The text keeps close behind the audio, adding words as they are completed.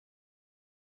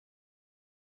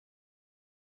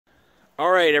All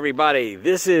right, everybody,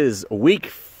 this is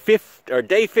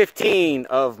day 15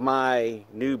 of my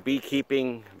new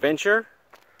beekeeping venture.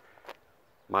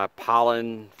 My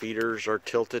pollen feeders are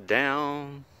tilted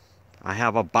down. I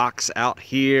have a box out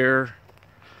here.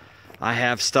 I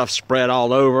have stuff spread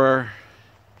all over.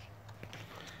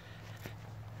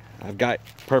 I've got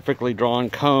perfectly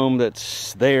drawn comb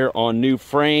that's there on new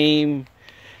frame.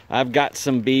 I've got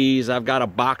some bees. I've got a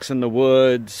box in the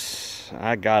woods.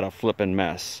 I got a flipping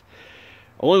mess.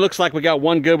 Only looks like we got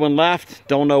one good one left.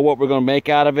 Don't know what we're going to make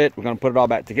out of it. We're going to put it all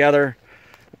back together.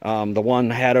 The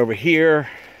one I had over here,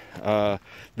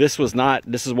 this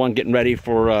is one getting ready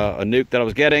for a nuke that I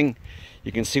was getting.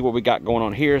 You can see what we got going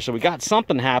on here. So we got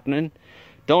something happening.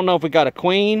 Don't know if we got a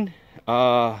queen.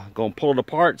 Going to pull it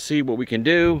apart, see what we can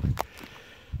do.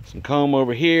 Some comb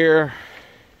over here.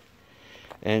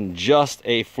 And just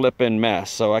a flipping mess.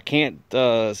 So I can't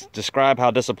describe how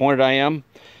disappointed I am.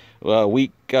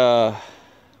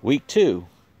 Week 2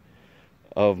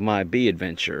 of my bee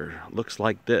adventure looks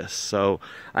like this. So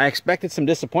I expected some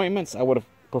disappointments. I would have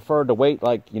preferred to wait,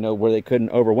 like, where they couldn't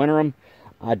overwinter them.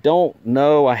 I don't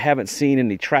know. I haven't seen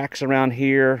any tracks around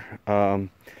here. I'm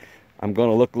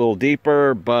going to look a little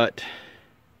deeper, but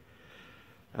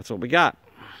that's what we got.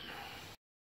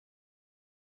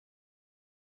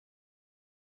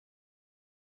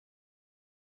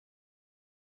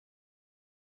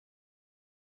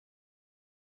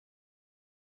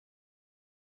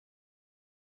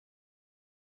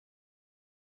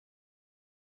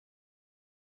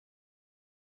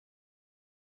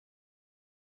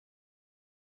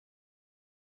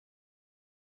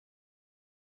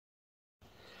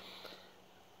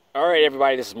 All right,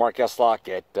 everybody, this is Mark Geslock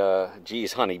at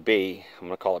G's Honey Bee. I'm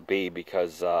going to call it Bee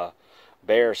because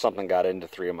bear something got into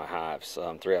 3 of my hives.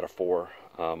 3 out of 4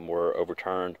 were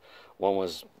overturned. One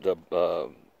was the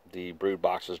brood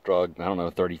box was drugged, I don't know,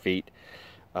 30 feet.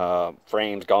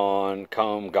 Frames gone,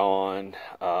 comb gone.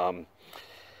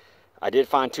 I did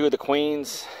find 2 of the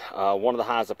queens. One of the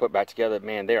hives I put back together,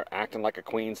 man, they're acting like a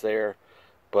queen's there.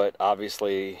 But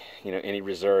obviously, any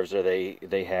reserves that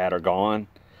they had are gone.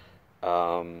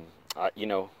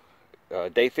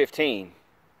 Day 15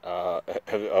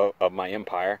 of my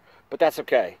empire, but that's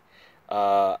okay.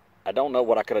 I don't know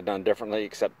what I could have done differently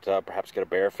except perhaps get a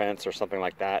bear fence or something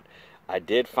like that. I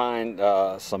did find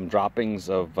some droppings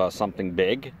of something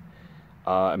big,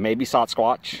 maybe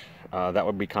Sasquatch. That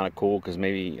would be kind of cool because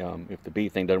maybe if the bee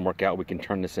thing doesn't work out, we can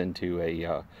turn this into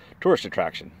a tourist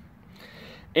attraction.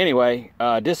 Anyway,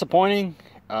 disappointing.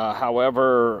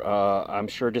 However, I'm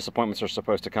sure disappointments are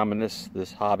supposed to come in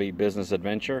this hobby business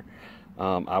adventure.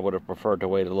 I would have preferred to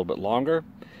wait a little bit longer.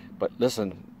 But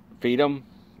listen, feed them,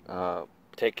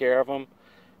 take care of them,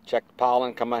 check the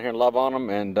pollen, come out here and love on them,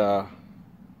 and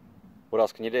what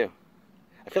else can you do?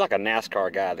 I feel like a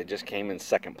NASCAR guy that just came in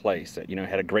 2nd place, that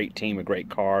had a great team, a great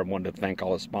car, and wanted to thank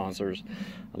all his sponsors.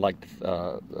 I'd like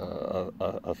to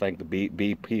thank the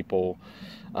bee people,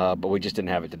 but we just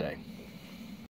didn't have it today.